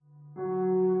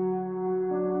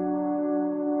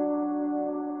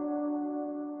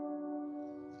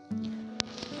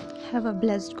Have a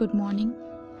blessed good morning,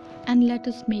 and let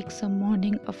us make some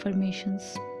morning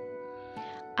affirmations.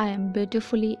 I am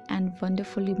beautifully and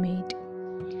wonderfully made.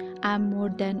 I am more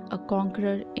than a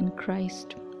conqueror in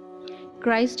Christ.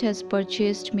 Christ has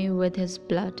purchased me with his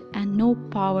blood, and no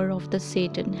power of the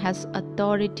Satan has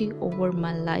authority over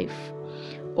my life,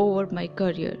 over my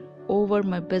career, over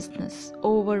my business,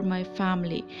 over my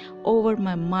family, over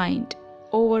my mind,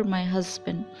 over my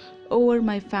husband, over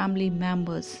my family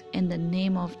members, in the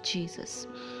name of Jesus.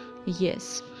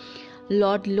 Yes,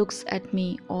 Lord looks at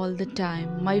me all the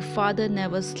time. My Father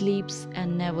never sleeps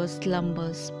and never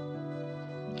slumbers.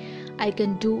 I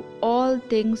can do all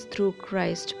things through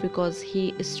Christ because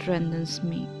He strengthens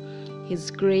me. His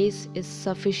grace is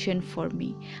sufficient for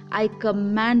me. I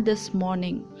command this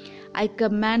morning, I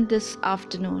command this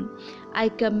afternoon, I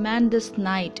command this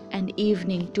night and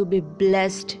evening to be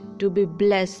blessed, to be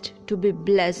blessed, to be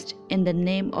blessed in the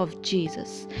name of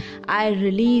Jesus. I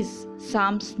release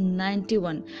Psalms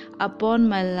 91 upon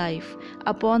my life,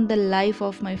 upon the life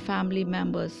of my family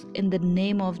members in the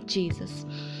name of Jesus.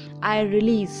 I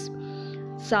release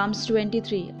Psalms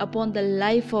 23 upon the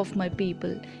life of my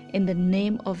people in the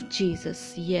name of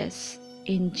Jesus. Yes,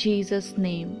 in Jesus'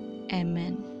 name,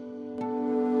 amen.